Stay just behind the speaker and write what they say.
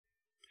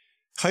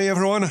Hi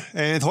everyone,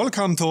 and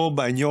welcome to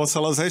my new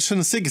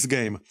Civilization 6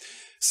 game.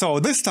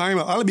 So this time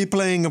I'll be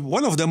playing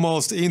one of the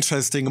most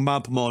interesting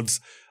map mods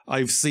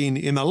I've seen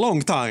in a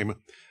long time,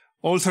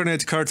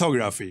 Alternate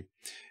Cartography.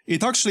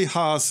 It actually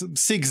has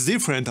 6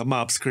 different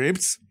map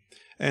scripts,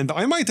 and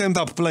I might end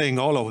up playing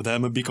all of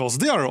them because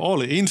they are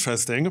all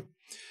interesting.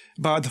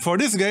 But for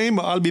this game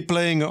I'll be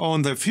playing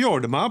on the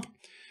Fjord map,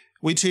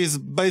 which is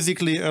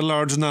basically a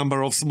large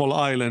number of small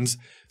islands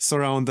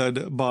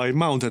surrounded by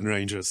mountain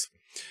ranges.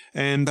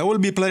 And I will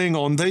be playing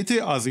on Deity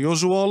as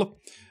usual,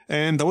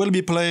 and I will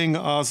be playing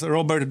as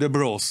Robert the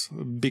Bruce,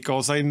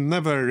 because I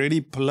never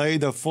really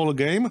played a full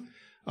game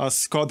as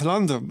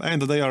Scotland,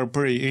 and they are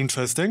pretty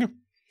interesting.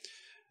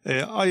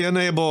 I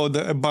enabled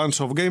a bunch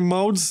of game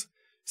modes,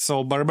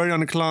 so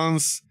barbarian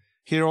clans,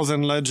 heroes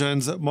and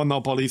legends,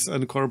 monopolies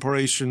and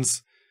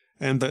corporations,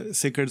 and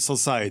secret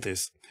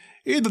societies.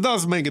 It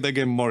does make the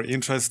game more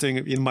interesting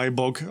in my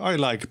book. I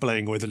like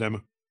playing with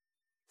them.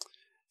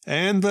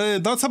 And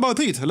that's about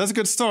it. Let's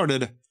get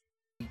started.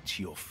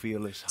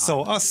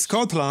 So, as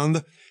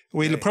Scotland,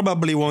 we'll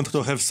probably want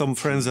to have some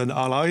friends and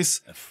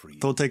allies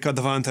to take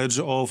advantage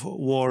of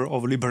War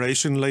of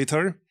Liberation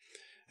later.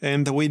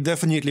 And we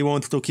definitely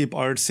want to keep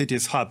our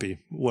cities happy,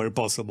 where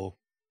possible.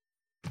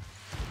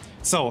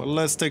 So,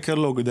 let's take a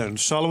look then,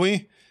 shall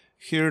we?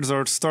 Here's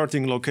our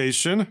starting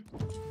location.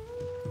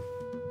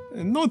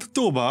 Not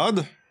too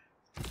bad.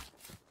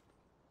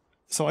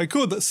 So I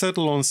could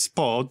settle on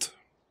spot,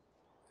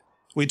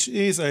 which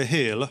is a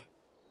hill,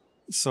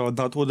 so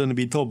that wouldn't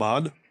be too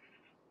bad.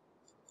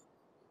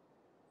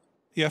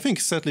 Yeah, I think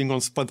settling on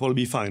spot will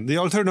be fine. The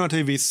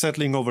alternative is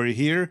settling over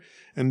here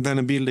and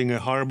then building a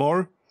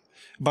harbor.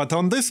 But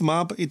on this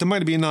map, it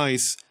might be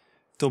nice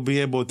to be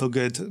able to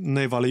get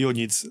naval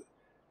units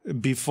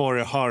before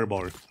a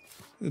harbor,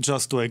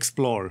 just to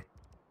explore.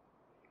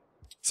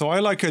 So I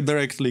like a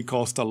directly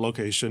coastal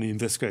location in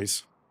this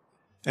case.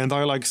 And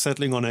I like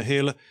settling on a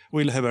hill.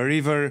 We'll have a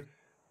river.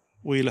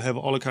 We'll have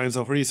all kinds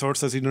of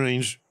resources in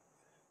range.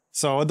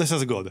 So this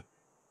is good.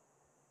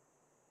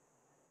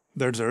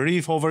 There's a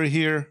reef over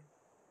here.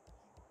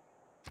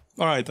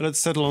 Alright,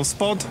 let's settle on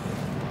spot.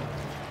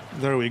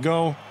 There we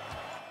go.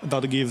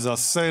 That gives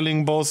us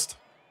sailing boost.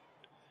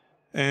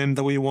 And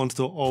we want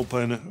to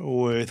open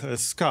with a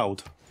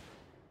scout.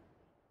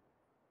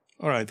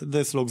 Alright,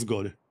 this looks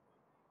good.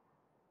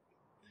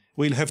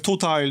 We'll have 2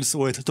 tiles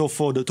with 2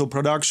 food, 2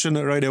 production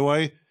right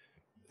away.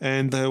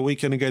 And we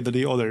can get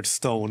the other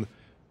stone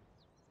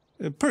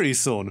pretty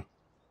soon.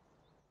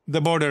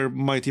 The border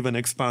might even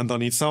expand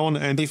on its own,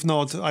 and if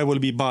not, I will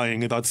be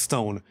buying that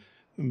stone,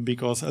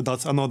 because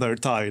that's another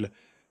tile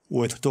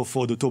with 2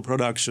 food, 2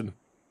 production.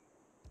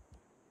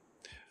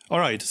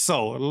 Alright,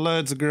 so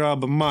let's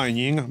grab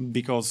mining,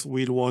 because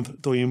we'll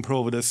want to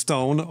improve the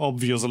stone,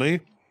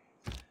 obviously.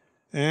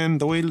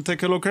 And we'll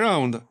take a look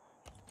around.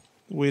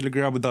 We'll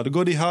grab that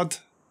goodie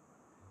hat.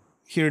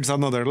 Here's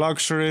another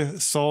luxury,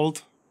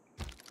 salt.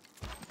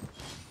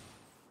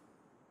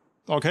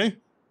 Okay.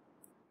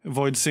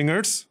 Void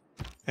Singers.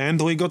 And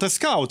we got a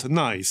scout,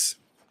 nice.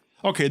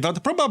 Okay,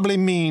 that probably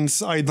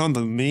means I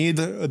don't need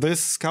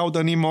this scout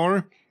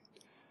anymore.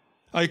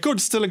 I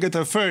could still get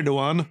a third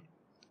one,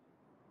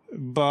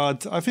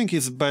 but I think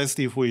it's best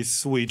if we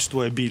switch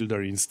to a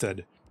builder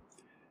instead.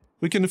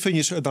 We can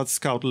finish that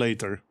scout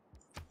later.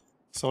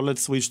 So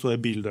let's switch to a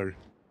builder.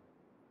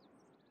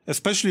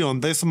 Especially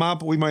on this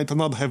map, we might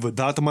not have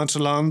that much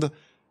land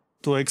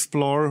to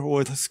explore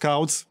with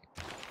scouts.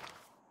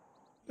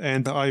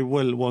 And I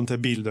will want a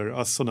builder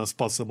as soon as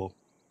possible.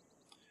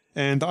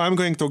 And I'm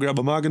going to grab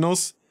a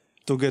Magnus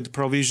to get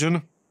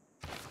provision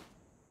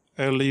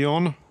early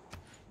on.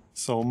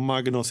 So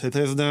Magnus it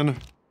is then.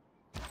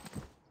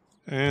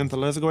 And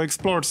let's go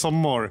explore some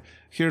more.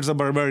 Here's a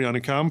barbarian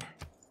camp.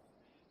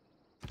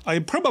 I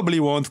probably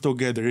want to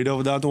get rid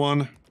of that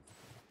one.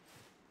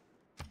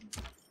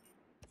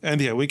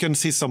 And yeah, we can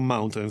see some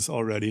mountains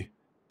already.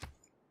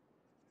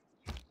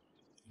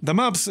 The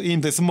maps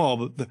in this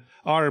mob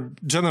are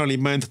generally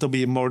meant to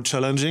be more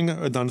challenging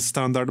than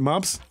standard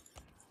maps,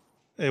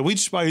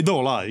 which I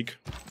do like.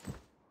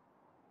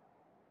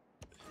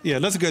 Yeah,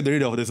 let's get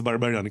rid of this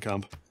barbarian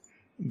camp,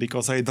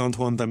 because I don't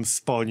want them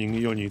spawning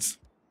units.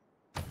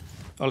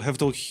 I'll have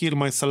to heal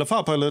myself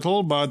up a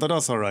little, but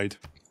that's alright.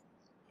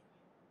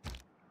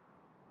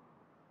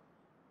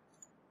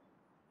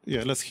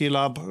 Yeah, let's heal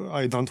up.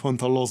 I don't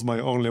want to lose my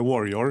only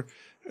warrior.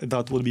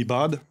 That would be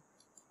bad.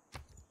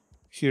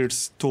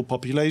 Here's 2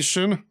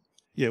 population.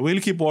 Yeah,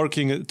 we'll keep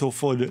working to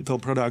food to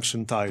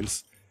production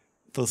tiles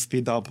to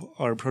speed up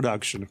our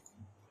production.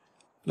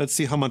 Let's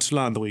see how much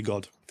land we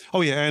got.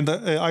 Oh yeah, and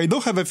I do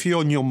have a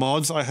few new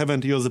mods I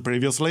haven't used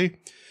previously.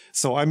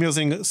 So I'm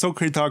using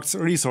Sukritact's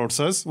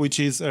resources, which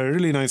is a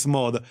really nice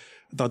mod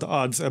that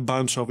adds a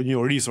bunch of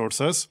new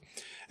resources.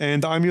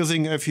 And I'm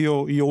using a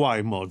few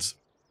UI mods.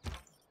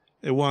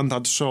 One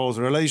that shows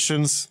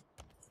relations.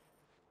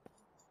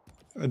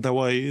 The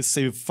way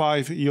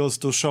Civ5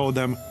 used to show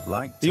them.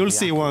 You'll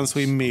see once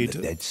we meet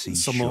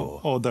some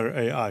other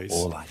AIs.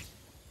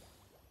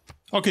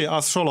 Okay,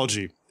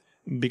 astrology.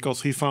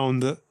 Because we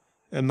found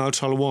a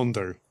natural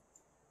wonder.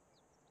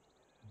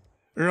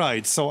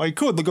 Right, so I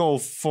could go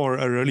for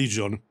a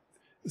religion,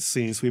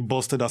 since we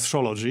boosted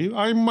astrology.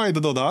 I might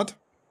do that.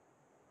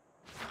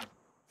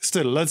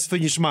 Still, let's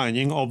finish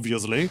mining,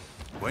 obviously.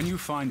 When you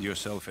find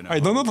yourself in a I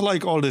do not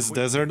like all this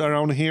desert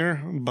around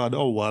here, but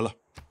oh well.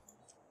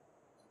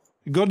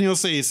 Good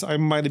news is I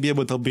might be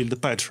able to build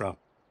Petra.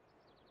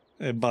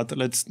 But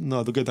let's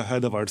not get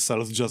ahead of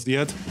ourselves just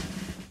yet.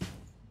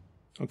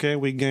 Okay,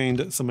 we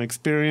gained some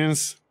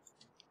experience.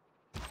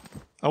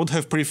 I would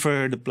have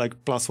preferred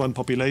like +1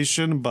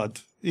 population,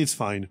 but it's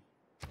fine.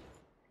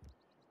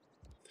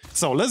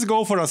 So let's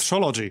go for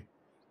astrology.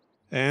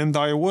 And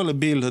I will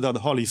build that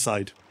holy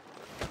site.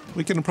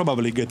 We can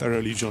probably get a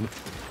religion.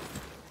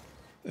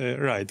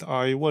 Right,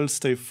 I will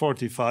stay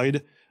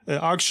fortified.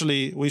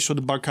 Actually, we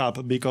should back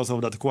up because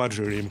of that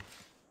quadrireme.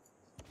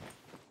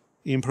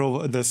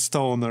 Improve the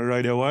stone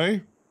right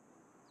away.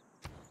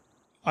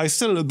 I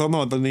still do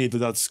not need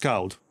that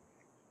scout.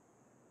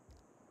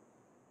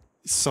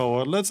 So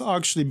let's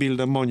actually build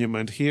a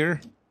monument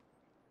here.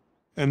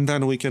 And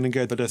then we can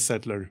get the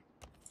settler.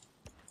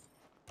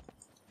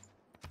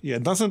 Yeah,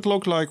 doesn't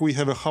look like we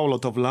have a whole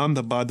lot of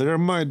land, but there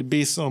might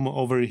be some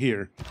over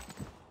here.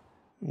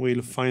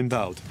 We'll find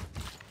out.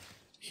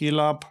 Heal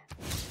up.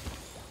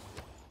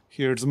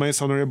 Here's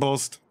masonry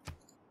boost.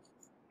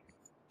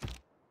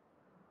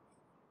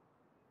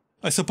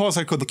 I suppose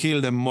I could kill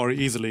them more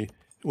easily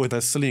with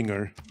a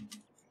slinger.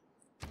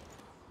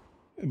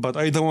 But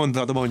I don't want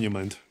that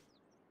monument.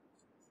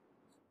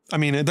 I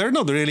mean, they're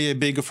not really a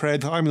big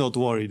threat. I'm not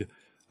worried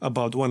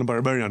about one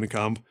barbarian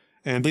camp.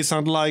 And it's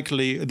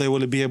unlikely they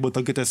will be able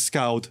to get a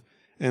scout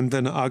and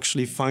then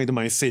actually find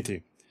my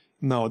city,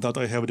 now that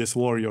I have this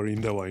warrior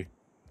in the way.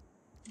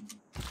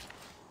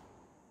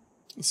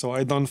 So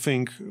I don't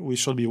think we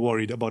should be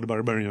worried about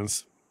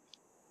barbarians.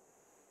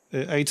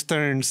 8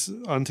 turns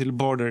until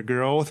border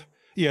growth.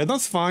 Yeah,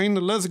 that's fine.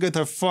 Let's get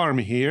a farm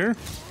here.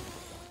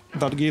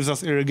 That gives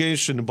us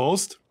irrigation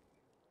boost.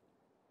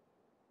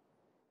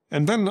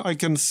 And then I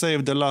can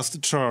save the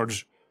last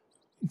charge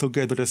to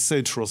get the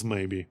citrus,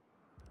 maybe.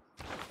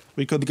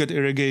 We could get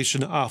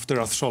irrigation after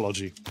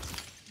astrology.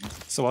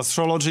 So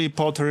astrology,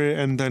 pottery,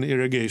 and then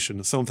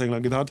irrigation. Something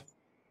like that.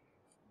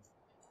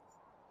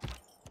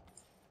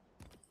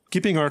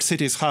 Keeping our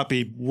cities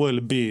happy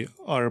will be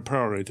our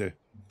priority.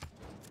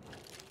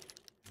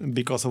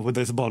 Because of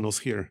this bonus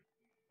here.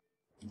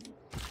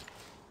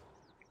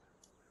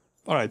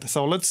 Alright,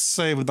 so let's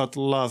save that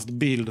last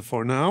build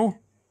for now.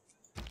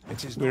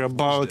 We're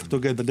about to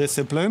get the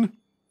discipline.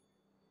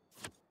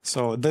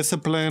 So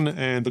discipline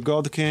and the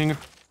God King.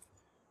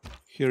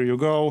 Here you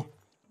go.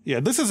 Yeah,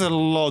 this is a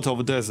lot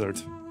of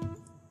desert.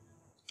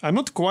 I'm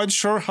not quite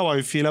sure how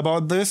I feel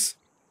about this.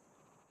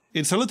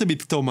 It's a little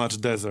bit too much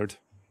desert.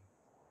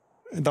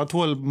 That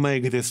will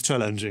make this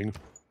challenging.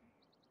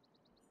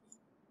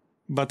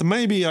 But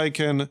maybe I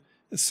can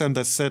send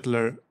a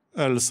settler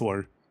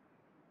elsewhere.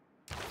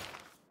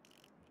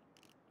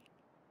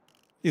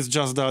 It's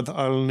just that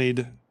I'll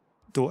need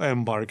to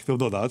embark to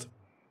do that.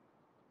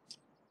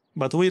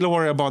 But we'll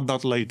worry about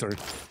that later.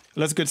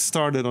 Let's get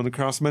started on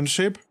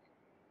craftsmanship.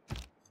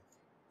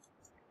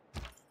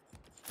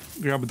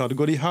 Grab that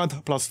goodie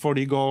hat, plus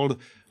 40 gold.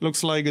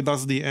 Looks like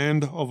that's the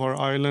end of our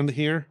island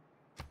here.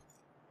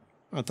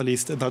 At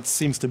least that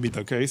seems to be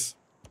the case.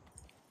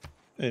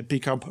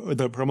 Pick up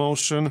the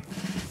promotion.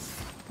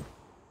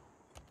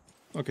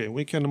 Okay,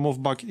 we can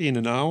move back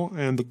in now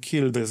and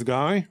kill this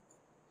guy.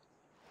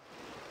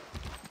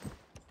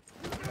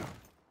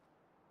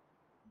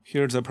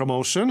 Here's a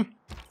promotion.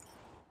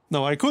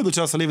 Now, I could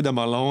just leave them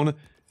alone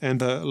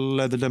and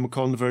let them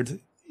convert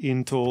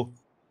into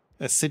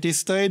a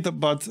city-state,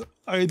 but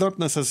I don't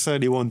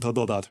necessarily want to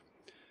do that.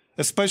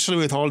 Especially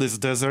with all this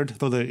desert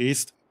to the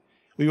east.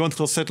 We want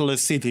to settle a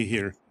city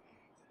here.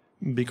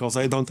 Because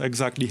I don't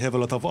exactly have a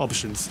lot of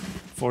options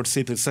for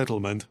city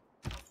settlement.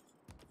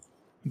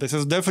 This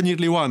is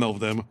definitely one of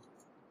them.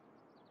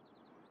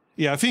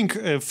 Yeah, I think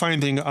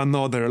finding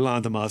another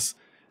landmass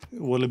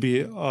will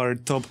be our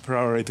top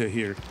priority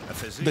here.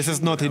 This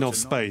is not enough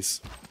space.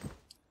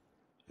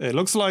 It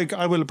looks like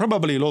I will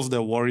probably lose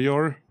the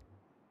warrior.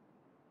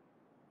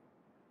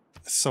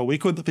 So we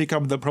could pick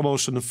up the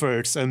promotion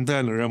first and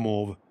then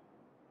remove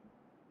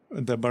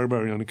the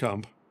barbarian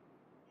camp.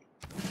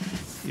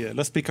 Yeah,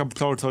 let's pick up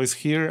tortoise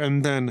here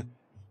and then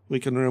we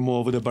can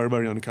remove the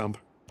barbarian camp.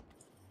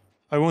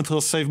 I want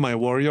to save my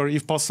warrior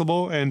if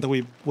possible and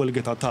we will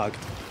get attacked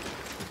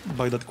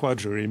by that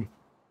quadrireme.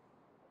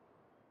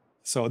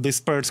 So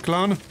dispersed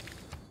clan,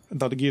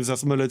 that gives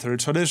us military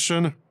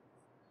tradition.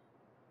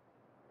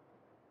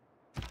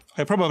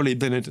 I probably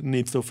didn't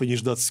need to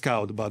finish that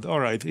scout, but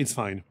alright, it's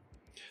fine.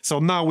 So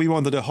now we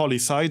want the holy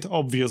site,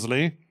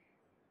 obviously.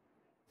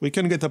 We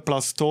can get a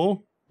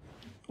 +2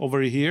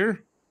 over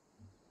here.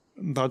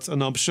 That's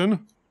an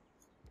option.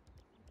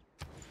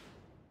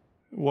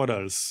 What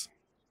else?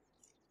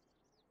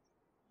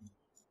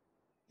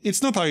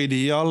 It's not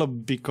ideal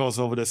because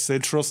of the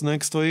citrus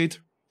next to it.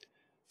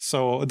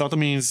 So that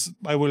means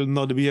I will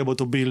not be able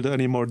to build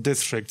any more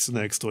districts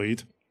next to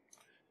it.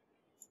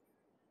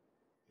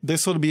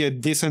 This would be a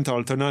decent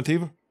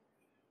alternative.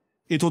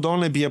 It would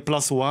only be a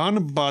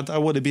 +1, but I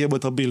would be able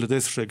to build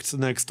districts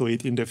next to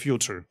it in the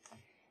future.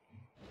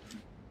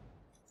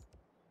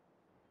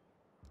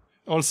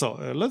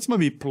 Also, let's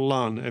maybe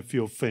plan a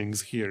few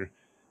things here.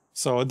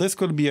 So this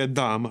could be a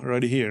dam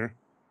right here.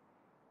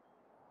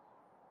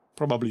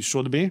 Probably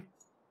should be.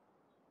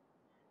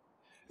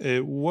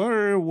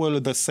 Where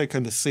will the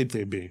second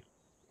city be?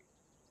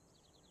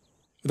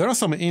 There are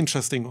some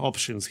interesting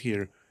options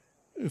here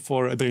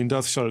for the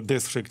industrial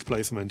district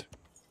placement.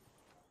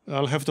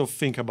 I'll have to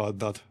think about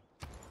that.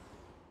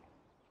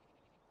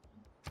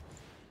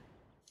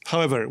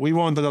 However, we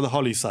want that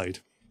holy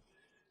site.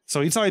 So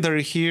it's either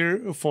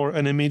here for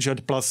an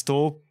immediate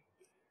 +2,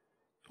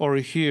 or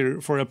here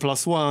for a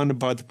 +1,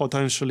 but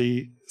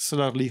potentially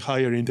slightly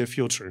higher in the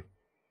future.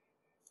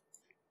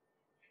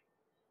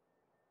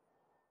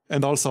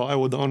 And also, I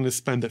would only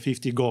spend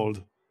 50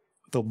 gold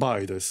to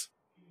buy this.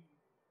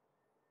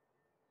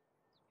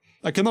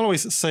 I can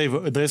always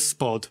save this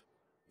spot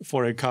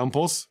for a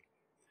campus.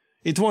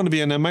 It won't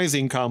be an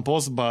amazing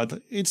campus,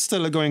 but it's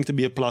still going to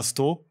be a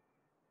 +2.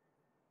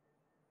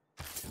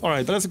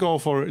 Alright, let's go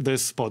for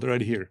this spot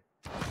right here.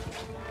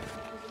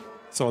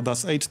 So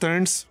that's 8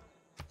 turns.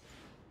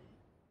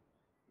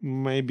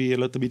 Maybe a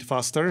little bit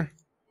faster.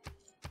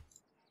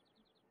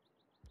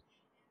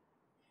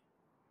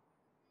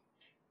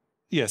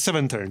 Yeah,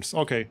 7 turns,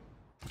 okay.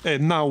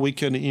 And now we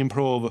can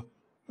improve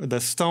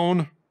the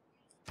stone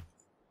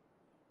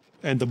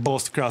and the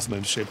boss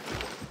craftsmanship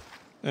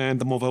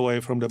and move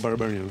away from the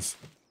barbarians.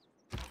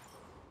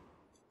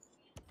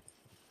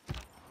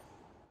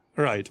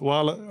 Right,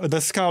 well,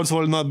 the scouts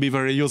will not be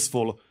very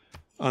useful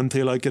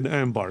until I can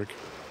embark,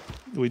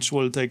 which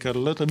will take a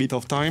little bit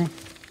of time.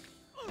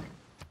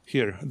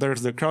 Here,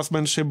 there's the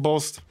craftsmanship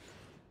boost,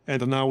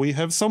 and now we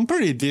have some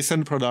pretty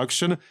decent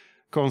production,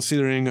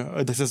 considering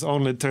this is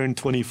only turn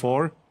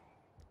 24.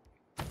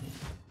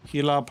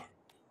 Heal up.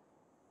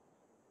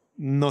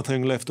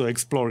 Nothing left to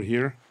explore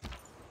here.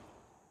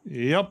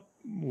 Yep,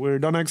 we're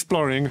done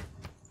exploring.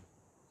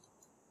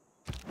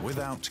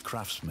 Without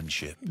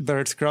craftsmanship.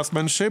 There's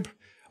craftsmanship.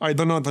 I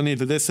do not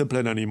need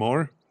discipline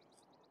anymore.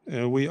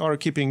 We are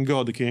keeping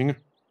God King.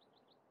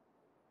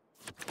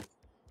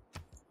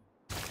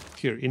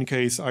 Here, in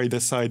case I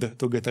decide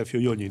to get a few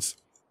units.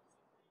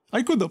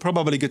 I could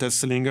probably get a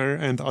slinger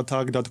and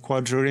attack that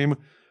quadrireme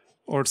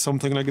or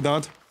something like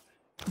that.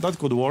 That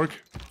could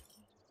work.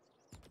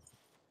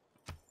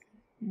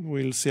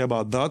 We'll see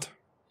about that.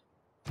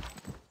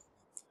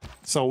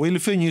 So we'll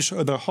finish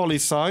the holy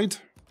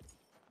site.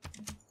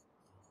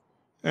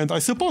 And I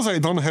suppose I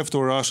don't have to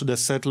rush the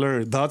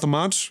settler that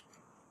much.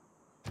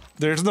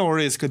 There's no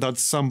risk that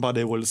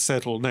somebody will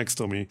settle next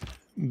to me,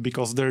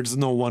 because there's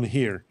no one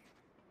here.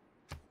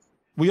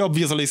 We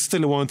obviously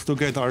still want to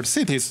get our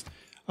cities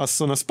as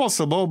soon as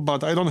possible,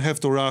 but I don't have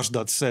to rush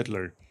that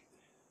settler.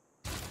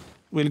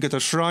 We'll get a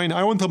shrine.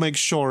 I want to make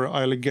sure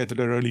I'll get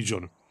the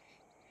religion.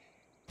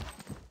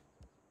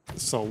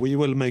 So we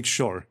will make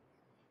sure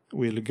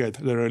we'll get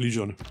the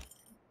religion.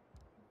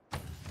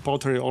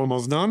 Pottery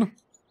almost done.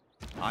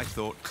 I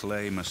thought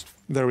clay must...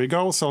 There we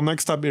go, so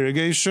next up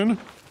irrigation.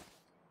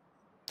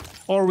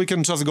 Or we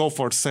can just go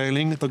for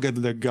sailing to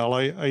get the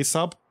galley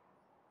ASAP.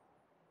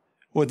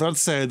 With that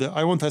said,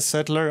 I want a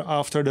settler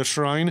after the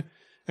shrine,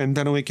 and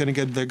then we can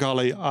get the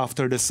galley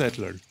after the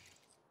settler.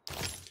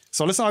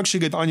 So let's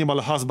actually get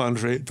animal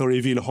husbandry to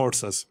reveal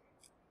horses.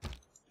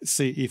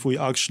 See if we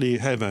actually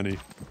have any.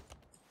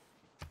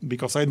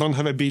 Because I don't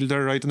have a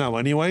builder right now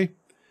anyway,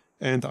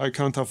 and I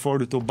can't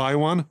afford to buy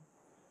one.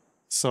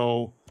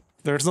 So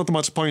there's not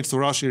much point to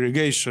rush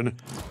irrigation,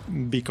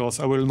 because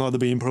I will not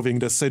be improving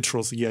the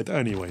citrus yet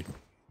anyway.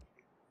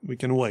 We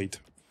can wait.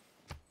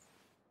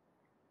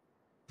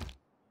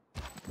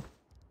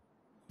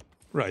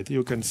 Right,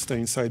 you can stay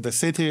inside the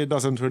city, it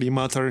doesn't really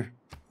matter.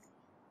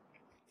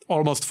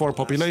 Almost 4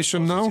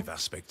 population now.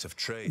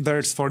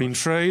 There's foreign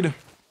trade.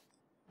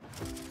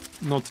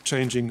 Not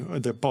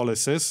changing the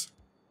policies.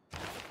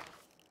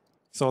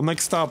 So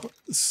next up,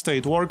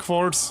 state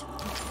workforce,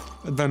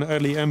 then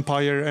early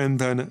empire, and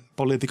then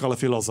political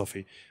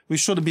philosophy. We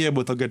should be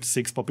able to get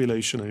 6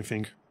 population, I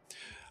think.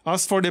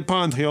 As for the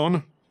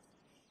Pantheon,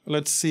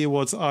 let's see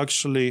what's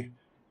actually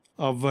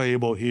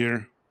available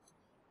here.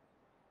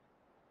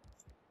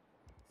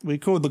 We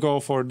could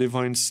go for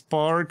Divine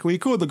Spark, we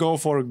could go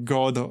for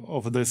God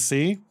of the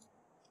Sea.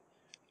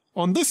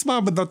 On this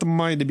map that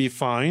might be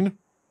fine.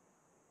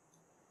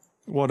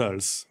 What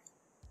else?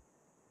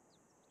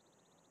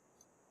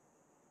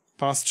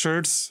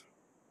 Pastures.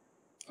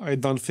 I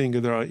don't think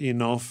there are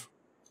enough.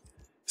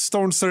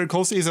 Stone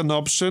circles is an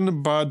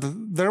option, but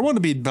there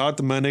won't be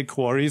that many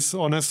quarries,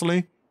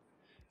 honestly.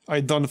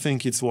 I don't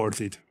think it's worth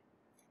it.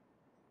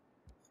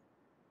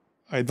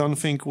 I don't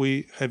think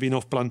we have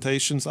enough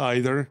plantations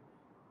either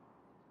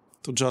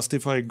to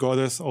justify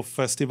Goddess of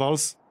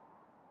Festivals.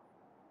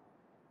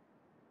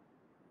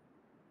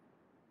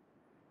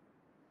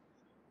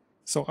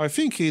 So I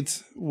think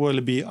it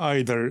will be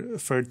either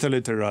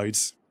fertility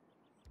rites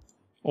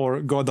or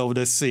God of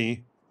the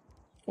Sea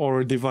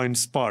or Divine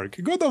Spark.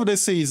 God of the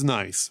Sea is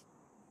nice.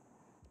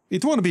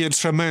 It won't be a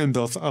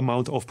tremendous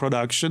amount of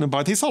production,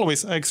 but it's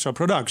always extra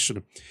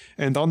production.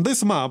 And on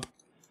this map,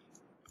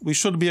 we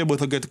should be able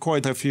to get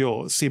quite a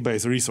few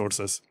sea-based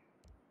resources.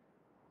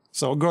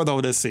 So, God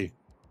of the Sea.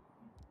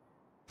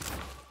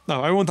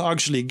 Now, I won't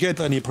actually get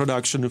any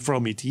production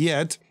from it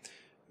yet,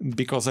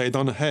 because I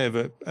don't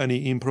have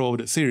any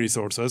improved sea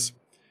resources,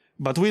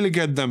 but we'll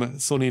get them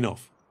soon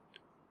enough.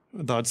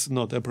 That's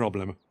not a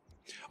problem.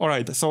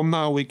 Alright, so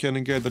now we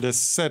can get the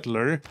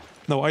settler.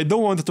 Now, I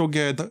don't want to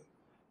get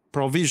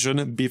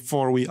provision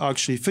before we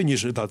actually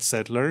finish that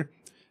settler,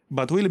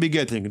 but we'll be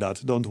getting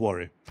that, don't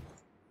worry.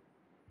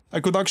 I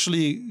could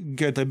actually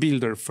get a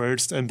builder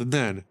first and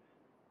then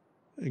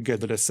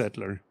get the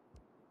settler.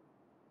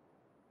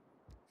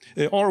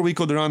 Or we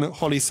could run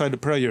Holy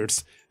Side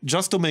Prayers,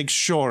 just to make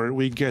sure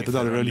we get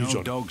that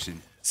religion. No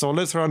so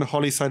let's run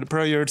Holy Side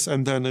Prayers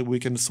and then we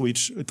can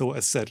switch to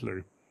a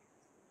settler.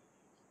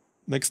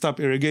 Next up,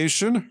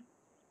 irrigation.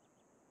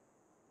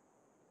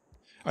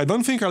 I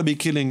don't think I'll be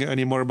killing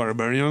any more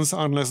barbarians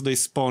unless they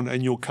spawn a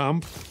new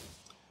camp.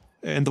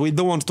 And we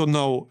don't want to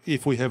know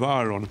if we have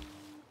iron.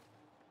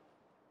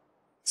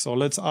 So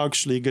let's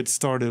actually get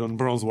started on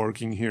bronze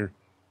working here.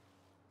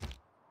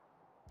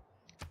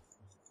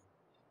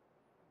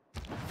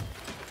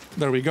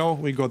 There we go,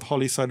 we got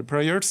Holy Side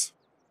Prayers.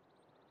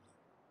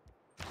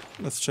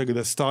 Let's check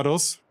the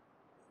status.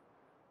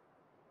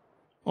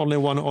 Only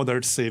one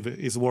other sieve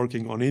is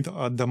working on it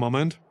at the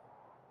moment.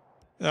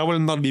 I will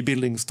not be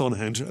building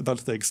Stonehenge,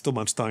 that takes too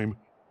much time.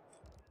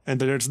 And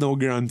there's no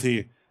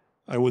guarantee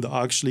I would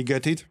actually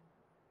get it.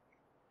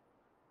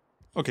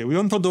 Okay, we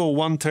want to do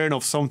one turn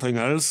of something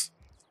else.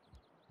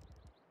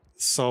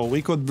 So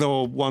we could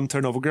do one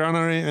turn of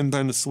granary and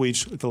then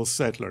switch to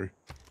settler.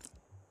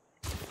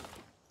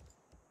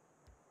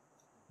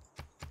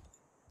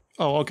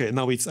 Oh, okay,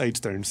 now it's 8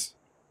 turns.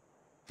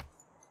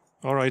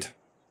 Alright.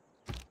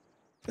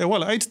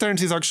 Well, 8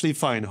 turns is actually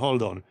fine,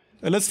 hold on.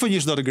 Let's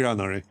finish that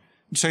granary.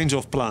 Change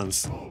of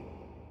plans.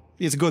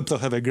 It's good to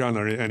have a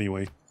granary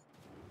anyway.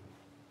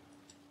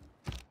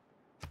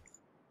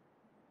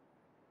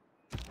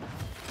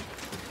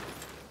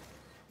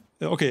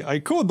 Okay, I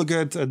could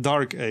get a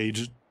Dark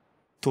Age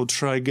to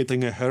try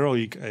getting a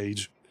Heroic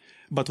Age,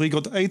 but we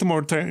got 8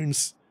 more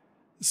turns,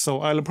 so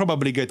I'll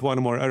probably get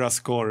one more era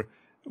score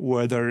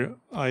whether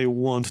I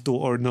want to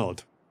or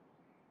not.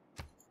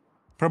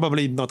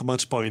 Probably not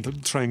much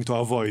point trying to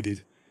avoid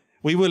it.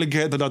 We will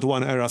get that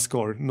one era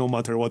score no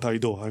matter what I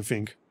do, I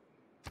think.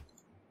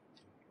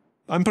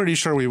 I'm pretty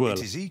sure we will.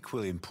 It is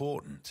equally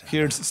important.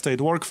 Here's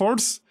State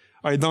Workforce.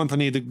 I don't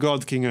need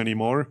God King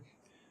anymore.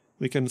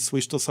 We can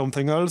switch to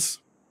something else.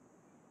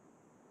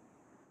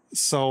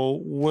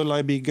 So, will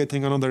I be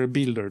getting another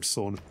builder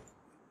soon?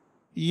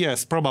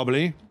 Yes,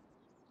 probably.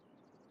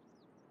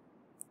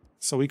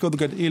 So we could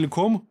get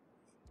Ilkum,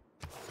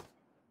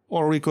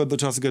 or we could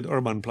just get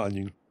urban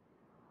planning.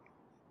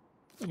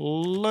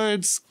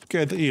 Let's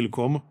get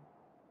Ilkum.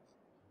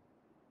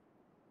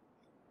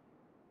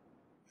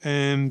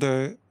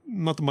 And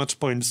not much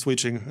point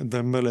switching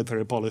the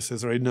military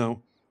policies right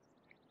now.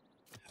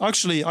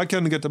 Actually, I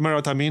can get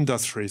Maritime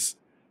Industries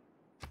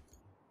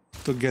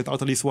to get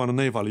at least one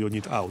naval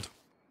unit out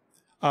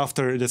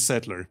after the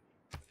settler.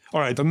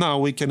 Alright, and now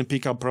we can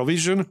pick up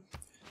provision.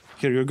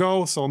 Here you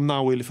go, so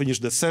now we'll finish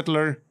the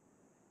settler.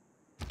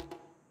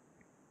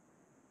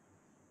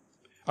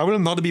 I will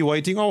not be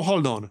waiting. Oh,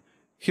 hold on.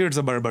 Here's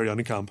a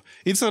barbarian camp.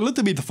 It's a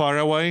little bit far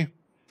away.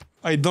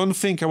 I don't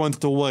think I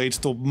want to wait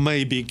to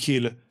maybe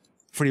kill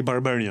 3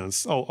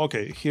 barbarians. Oh,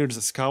 okay, here's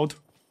a scout.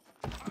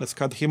 Let's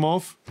cut him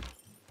off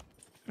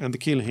and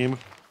kill him.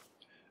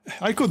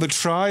 I could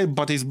try,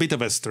 but it's a bit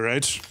of a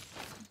stretch.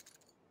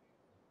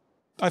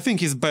 I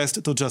think it's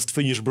best to just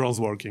finish bronze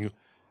working,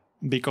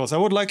 because I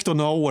would like to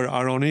know where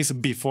Aaron is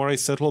before I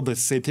settle the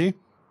city,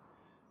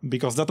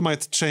 because that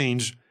might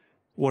change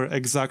where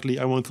exactly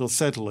I want to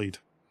settle it.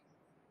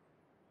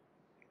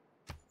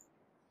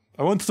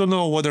 I want to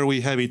know whether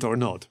we have it or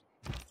not.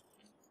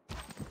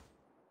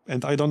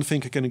 And I don't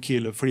think I can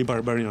kill 3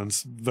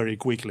 barbarians very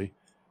quickly.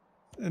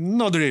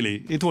 Not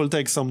really, it will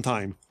take some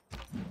time.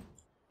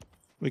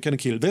 We can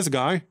kill this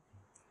guy,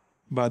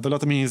 but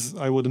that means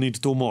I would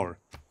need 2 more.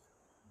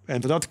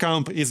 And that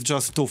camp is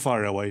just too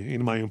far away,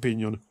 in my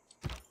opinion.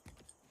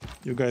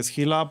 You guys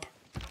heal up.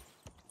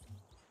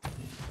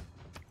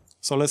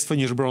 So let's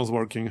finish bronze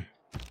working.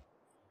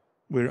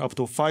 We're up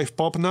to 5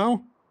 pop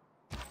now.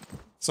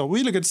 So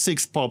we'll get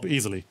 6 pop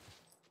easily.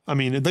 I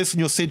mean, this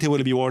new city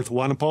will be worth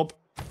 1 pop.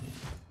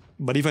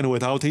 But even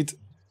without it,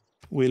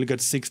 we'll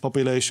get 6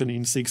 population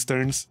in 6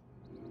 turns.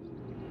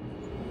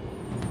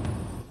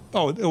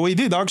 Oh, we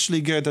did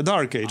actually get a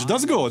Dark Age.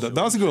 That's good,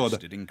 that's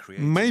good.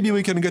 Maybe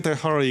we can get a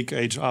Heroic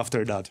Age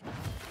after that.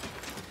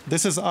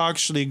 This is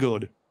actually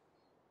good.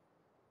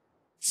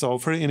 So,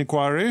 free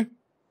inquiry.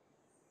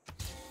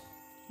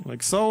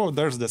 Like so,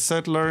 there's the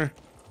settler.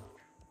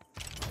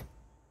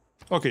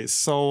 Okay,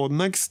 so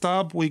next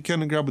up we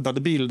can grab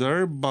that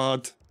builder,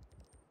 but...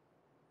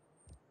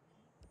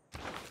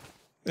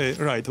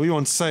 right, we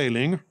want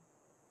sailing.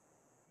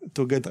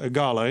 to get a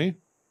galley.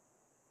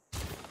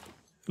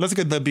 Let's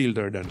get the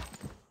builder then.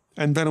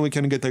 And then we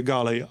can get a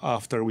galley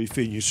after we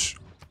finish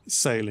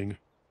sailing.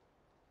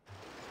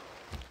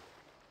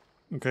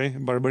 Okay,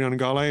 barbarian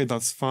galley,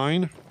 that's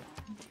fine.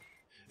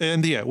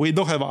 And yeah, we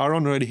do have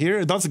iron right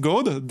here. That's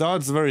good.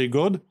 That's very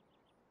good.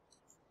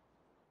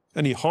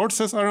 Any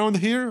horses around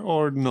here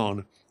or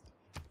none?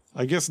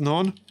 I guess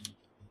none.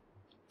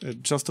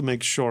 Just to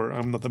make sure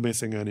I'm not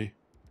missing any.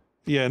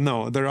 Yeah,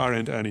 no, there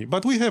aren't any.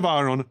 But we have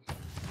iron.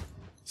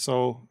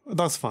 So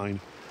that's fine.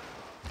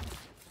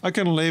 I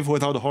can live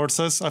without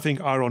horses. I think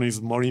iron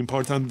is more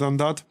important than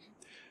that.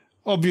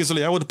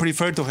 Obviously, I would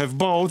prefer to have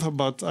both,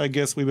 but I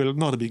guess we will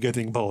not be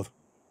getting both.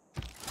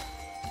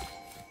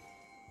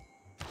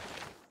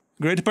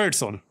 Great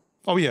person.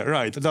 Oh yeah,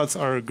 right, that's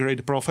our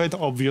great prophet,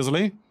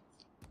 obviously.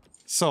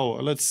 So,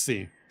 let's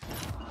see.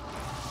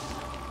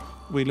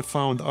 We'll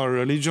found our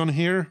religion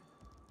here.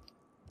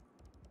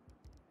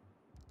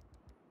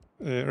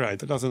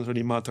 Right, it doesn't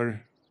really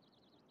matter.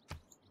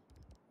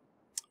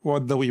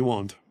 What do we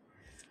want?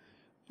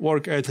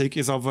 Work ethic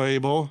is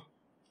available.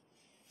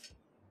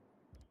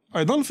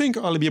 I don't think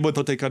I'll be able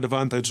to take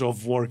advantage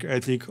of work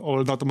ethic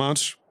all that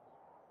much.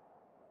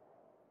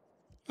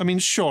 I mean,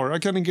 sure, I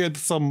can get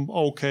some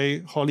okay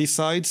holy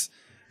sites,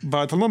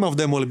 but none of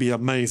them will be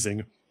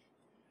amazing.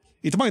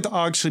 It might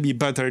actually be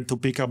better to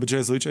pick up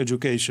Jesuit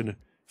education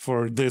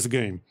for this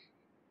game.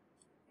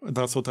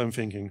 That's what I'm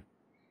thinking.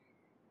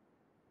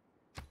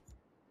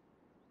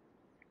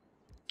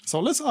 So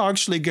let's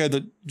actually get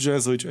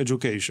Jesuit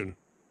education.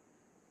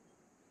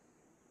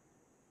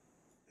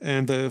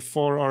 And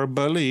for our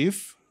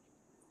belief,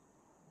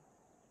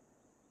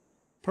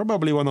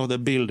 probably one of the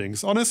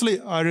buildings. Honestly,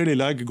 I really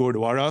like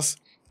Gurdwaras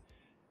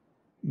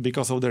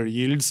because of their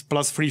yields,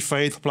 +3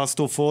 faith,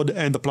 +2 food,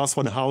 and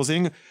 +1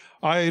 housing.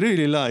 I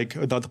really like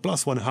that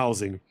 +1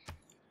 housing.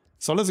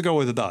 So let's go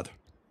with that.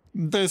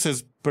 This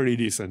is pretty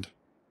decent.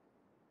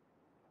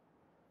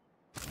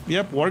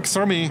 Yep, works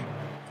for me.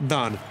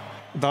 Done.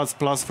 That's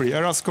 +3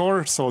 era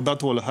score, so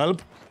that will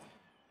help.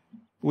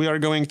 We are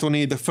going to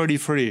need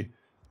 33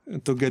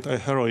 to get a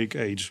heroic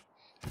age.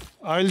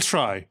 I'll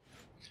try.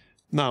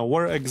 Now,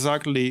 where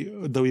exactly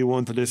do we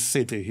want this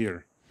city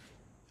here?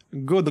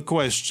 Good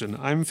question.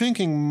 I'm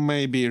thinking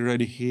maybe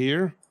right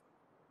here.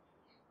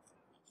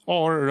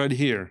 Or right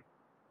here.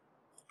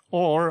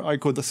 Or I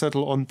could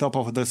settle on top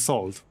of the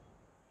salt.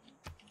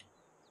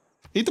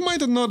 It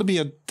might not be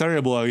a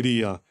terrible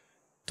idea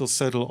to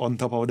settle on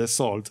top of the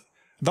salt.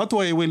 That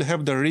way we'll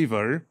have the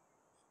river.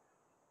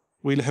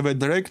 We'll have a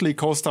directly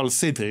coastal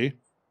city.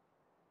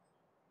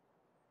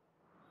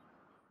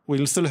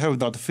 We'll still have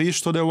that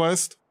fish to the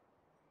west.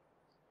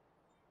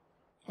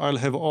 I'll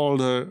have all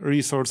the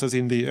resources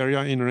in the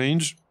area in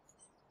range.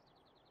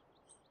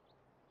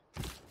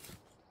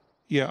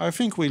 Yeah, I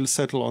think we'll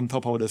settle on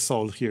top of the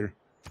salt here.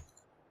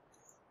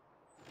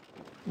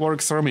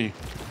 Works for me.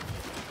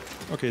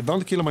 Okay,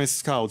 don't kill my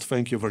scout,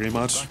 thank you very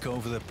much. Back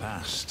over the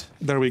past.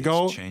 There we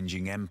go.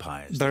 Changing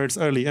empires. There's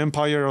early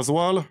empire as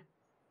well,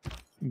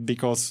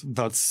 because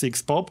that's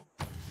 6 pop.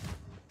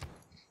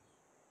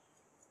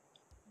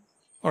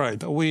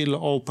 Alright, we'll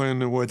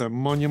open with a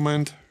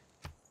monument.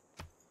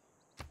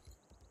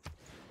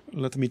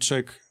 Let me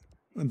check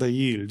the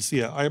yields.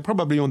 Yeah, I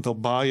probably want to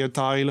buy a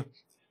tile.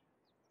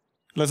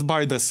 Let's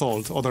buy the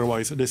salt,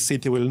 otherwise the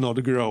city will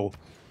not grow.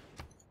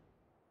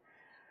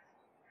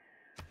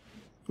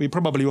 We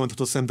probably want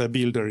to send a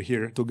builder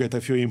here to get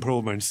a few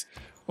improvements.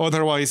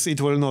 Otherwise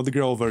it will not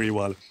grow very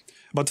well.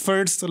 But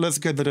first, let's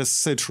get the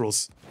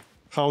citrus.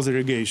 House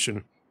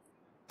irrigation.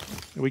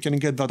 We can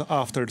get that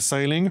after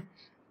sailing.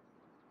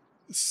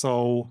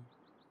 So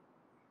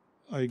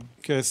I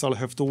guess I'll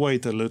have to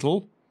wait a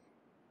little.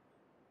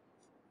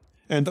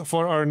 And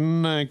for our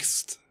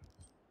next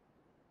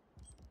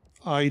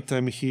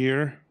item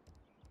here,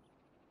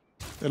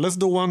 let's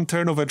do 1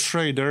 turn of a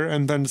trader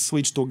and then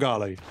switch to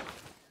galley.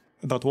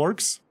 That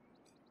works.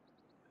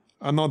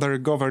 Another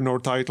governor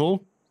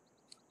title.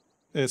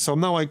 So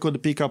now I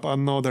could pick up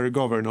another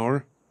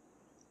governor.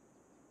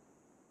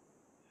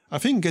 I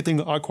think getting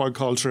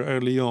aquaculture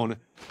early on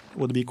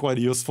would be quite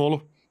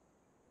useful.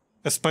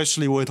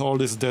 Especially with all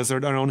this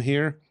desert around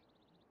here.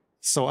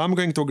 So I'm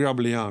going to grab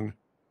Liang.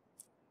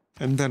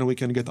 And then we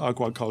can get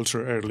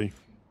aquaculture early.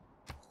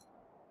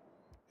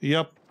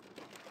 Yep.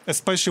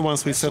 Especially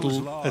once we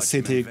settle a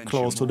city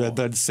close to the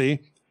Dead Sea.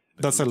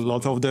 That's a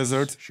lot of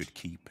desert. Should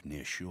keep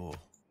near shore.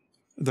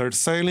 They're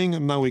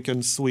sailing, now we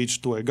can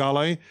switch to a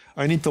galley.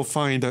 I need to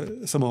find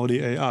some of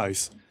the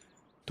AIs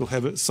to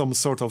have some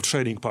sort of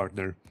trading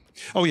partner.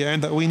 Oh yeah,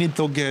 and we need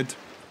to get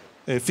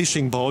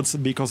fishing boats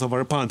because of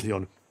our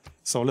Pantheon.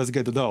 So let's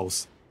get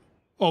those.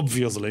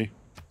 Obviously.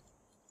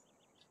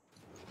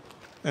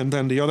 And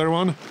then the other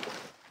one.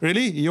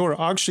 Really? You're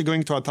actually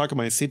going to attack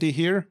my city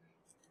here?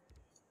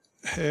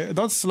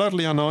 That's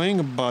slightly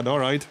annoying, but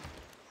alright.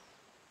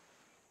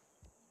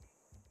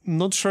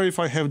 Not sure if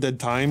I have the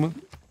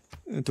time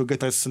to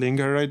get a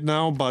slinger right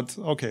now, but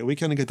okay, we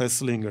can get a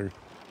slinger.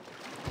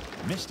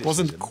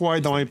 Wasn't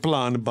quite my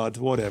plan, but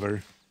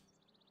whatever.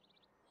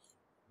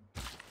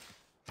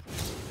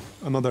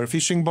 Another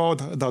fishing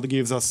boat, that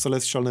gives us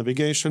celestial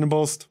navigation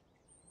boost.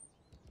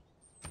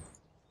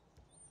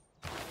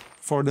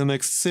 For the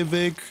next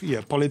civic,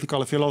 yeah,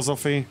 political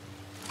philosophy.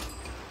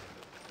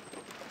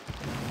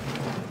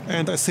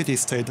 And a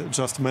city-state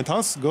just met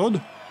us,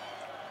 good.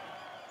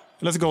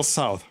 Let's go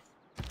south.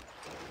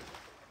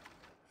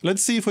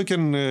 Let's see if we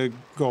can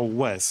go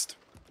west.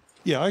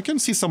 Yeah, I can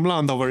see some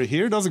land over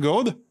here, that's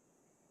good.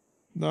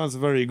 That's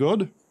very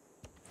good.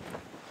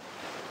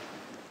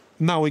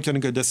 Now we can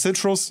get the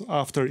citrus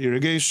after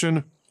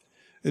irrigation.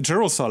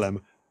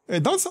 Jerusalem.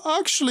 That's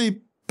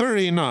actually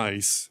very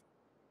nice.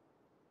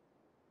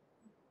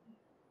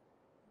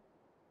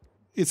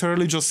 It's a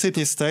religious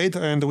city-state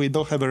and we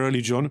don't have a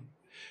religion.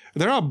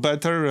 There are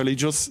better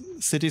religious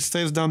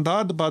city-states than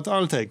that, but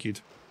I'll take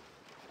it.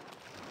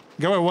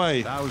 Go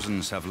away.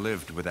 Thousands have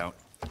lived without...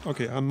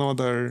 Okay,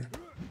 another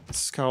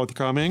scout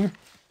coming.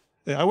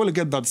 I will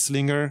get that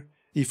slinger,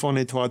 if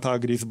only to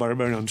attack these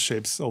barbarian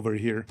ships over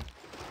here.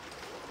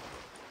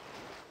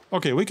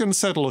 Okay, we can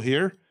settle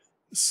here,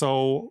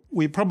 so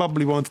we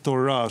probably want to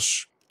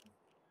rush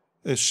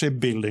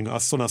shipbuilding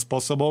as soon as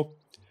possible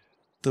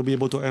to be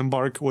able to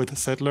embark with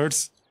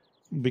settlers,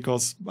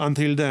 because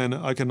until then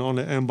I can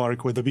only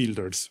embark with the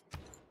builders.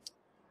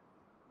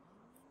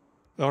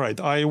 Alright,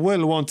 I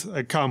will want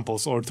a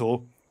campus or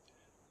two,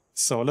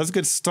 so let's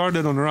get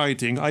started on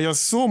writing. I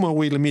assume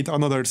we'll meet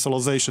another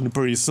civilization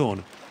pretty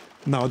soon,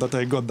 now that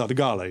I got that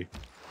galley.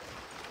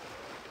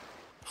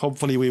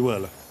 Hopefully we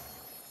will.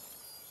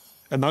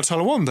 A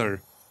natural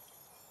wonder.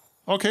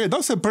 Okay,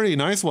 that's a pretty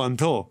nice one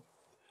too.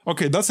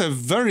 Okay, that's a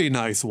very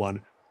nice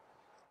one.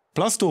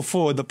 +2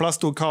 food,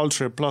 +2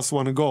 culture,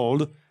 +1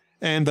 gold,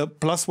 and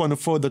 +1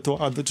 food to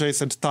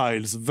adjacent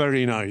tiles.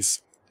 Very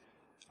nice.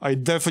 I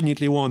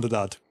definitely want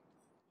that.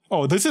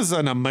 Oh, this is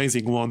an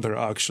amazing wonder,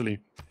 actually.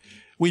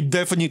 We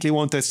definitely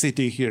want a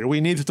city here. We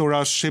need to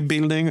rush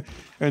shipbuilding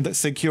and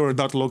secure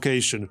that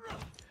location.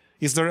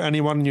 Is there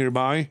anyone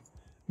nearby?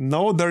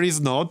 No, there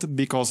is not,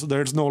 because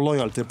there's no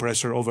loyalty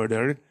pressure over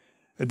there.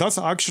 That's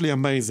actually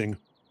amazing.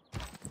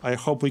 I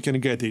hope we can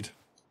get it.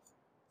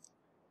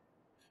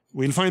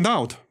 We'll find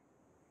out.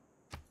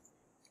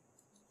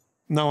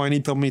 Now I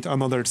need to meet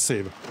another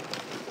civ.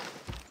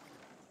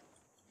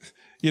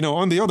 You know,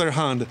 on the other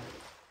hand,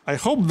 I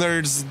hope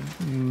there's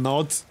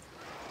not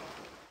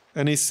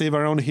any civ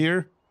around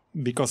here,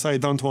 because I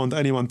don't want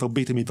anyone to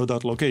beat me to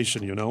that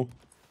location, you know?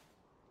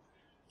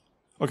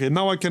 Okay,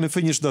 now I can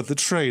finish that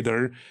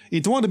trader.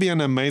 It won't be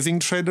an amazing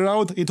trade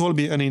route, it will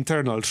be an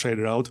internal trade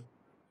route.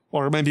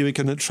 Or maybe we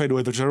can trade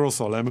with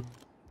Jerusalem.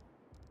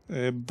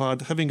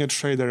 But having a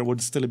trader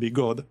would still be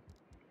good.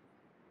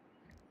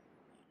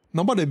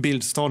 Nobody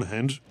built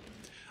Stonehenge.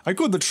 I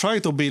could try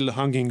to build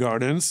Hanging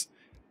Gardens.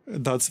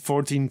 That's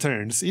 14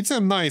 turns. It's a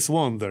nice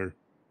wonder.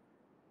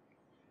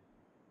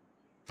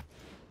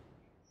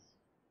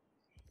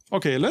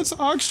 Okay, let's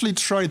actually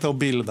try to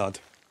build that.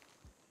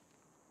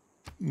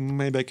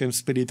 Maybe I can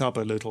speed it up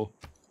a little.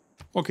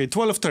 Okay,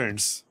 12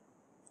 turns.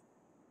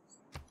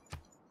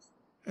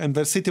 And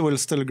the city will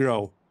still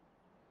grow.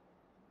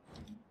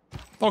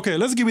 Okay,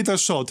 let's give it a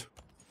shot.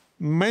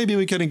 Maybe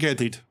we can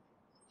get it.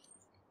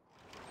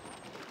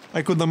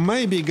 I could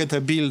maybe get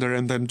a builder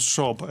and then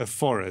chop a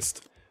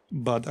forest.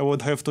 But I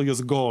would have to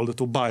use gold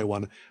to buy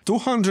one.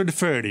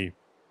 230.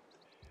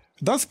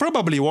 That's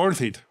probably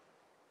worth it.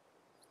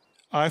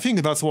 I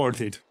think that's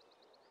worth it.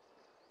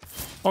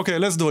 Okay,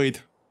 let's do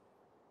it.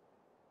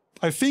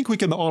 I think we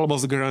can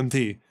almost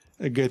guarantee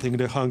getting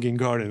the Hanging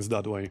Gardens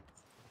that way.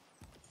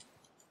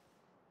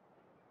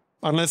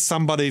 Unless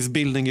somebody is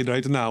building it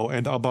right now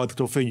and about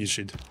to finish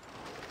it.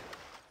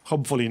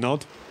 Hopefully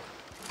not.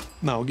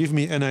 Now, give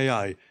me an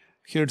AI.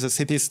 Here's a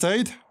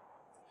city-state.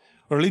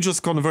 Religious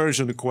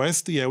conversion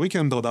quest. Yeah, we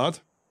can do that.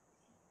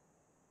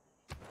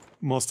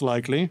 Most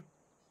likely.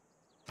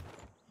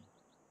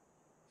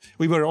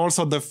 We were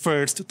also the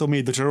first to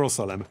meet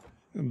Jerusalem,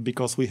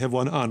 because we have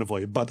one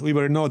envoy, but we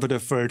were not the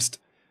first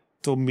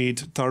to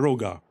meet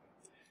Taruga,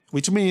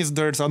 which means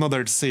there's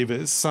another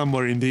civ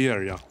somewhere in the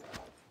area.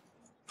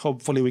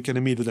 Hopefully we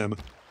can meet them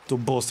to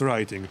boost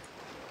writing.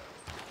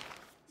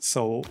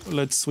 So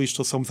let's switch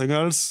to something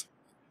else,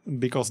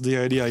 because the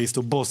idea is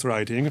to boost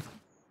writing.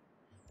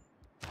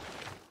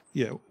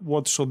 Yeah,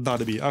 what should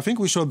that be? I think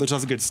we should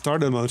just get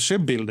started on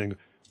shipbuilding.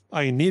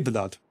 I need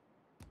that.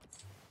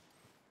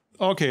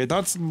 Okay,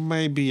 that's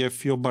maybe a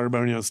few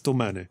barbarians too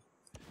many.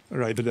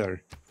 Right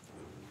there.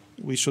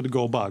 We should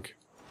go back.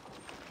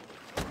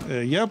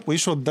 Yep, we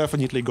should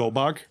definitely go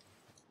back.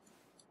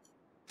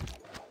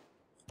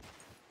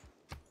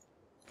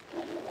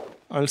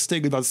 I'll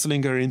stick that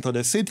slinger into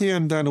the city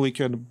and then we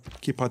can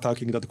keep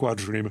attacking that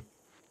quadrireme.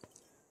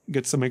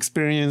 Get some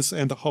experience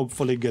and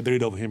hopefully get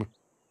rid of him.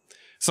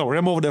 So,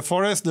 remove the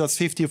forest, that's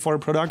 54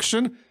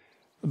 production.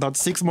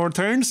 That's 6 more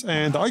turns,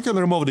 and I can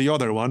remove the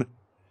other one.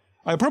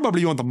 I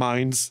probably want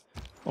mines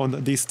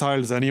on these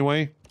tiles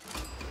anyway.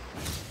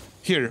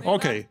 Here,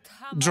 okay,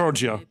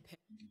 Georgia.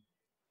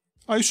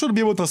 I should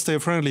be able to stay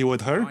friendly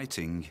with her.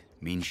 Writing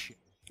means...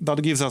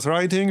 That gives us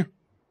writing.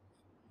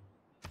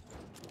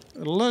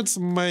 let's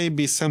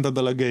maybe send a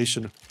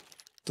delegation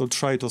to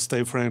try to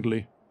stay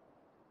friendly.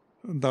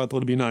 That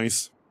would be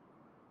nice.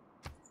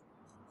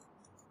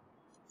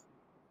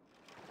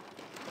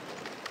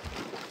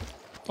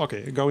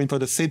 Okay, go into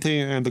the city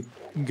and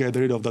get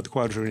rid of that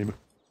quadrireme.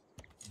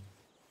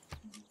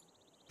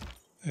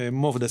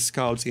 Move the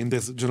scouts in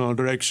this general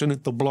direction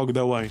to block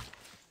the way.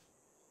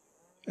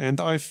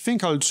 And I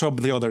think I'll chop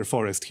the other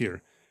forest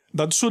here.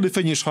 That should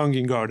finish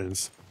Hanging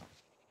Gardens.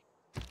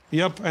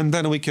 Yep, and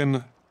then we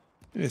can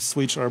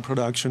switch our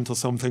production to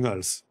something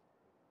else.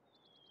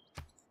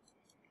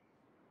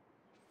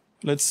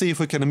 Let's see if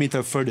we can meet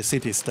a third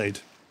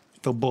city-state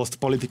to boost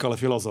political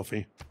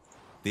philosophy.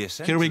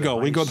 Here we go,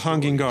 we got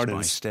Hanging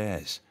Gardens.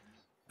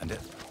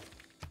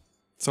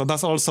 So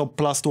that's also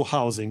 +2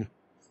 housing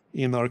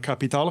in our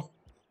capital.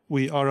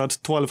 We are at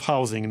 12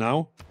 housing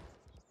now.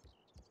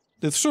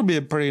 This should be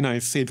a pretty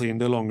nice city in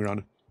the long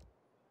run.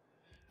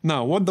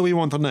 Now, what do we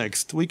want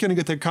next? We can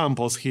get a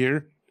campus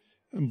here,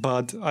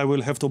 but I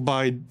will have to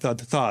buy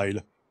that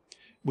tile,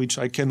 which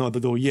I cannot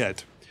do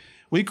yet.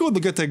 We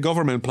could get a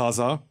government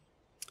plaza.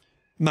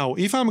 Now,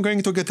 if I'm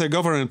going to get a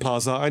government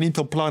plaza, I need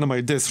to plan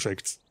my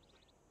districts.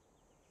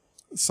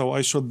 So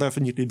I should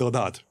definitely do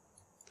that.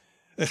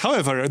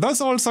 However,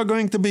 that's also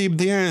going to be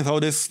the end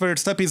of this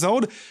first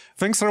episode.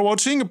 Thanks for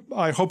watching,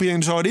 I hope you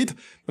enjoyed it.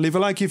 Leave a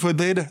like if you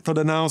did to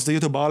denounce the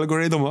YouTube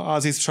algorithm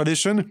as is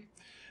tradition.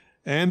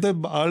 And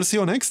I'll see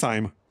you next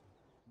time.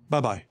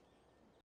 Bye bye.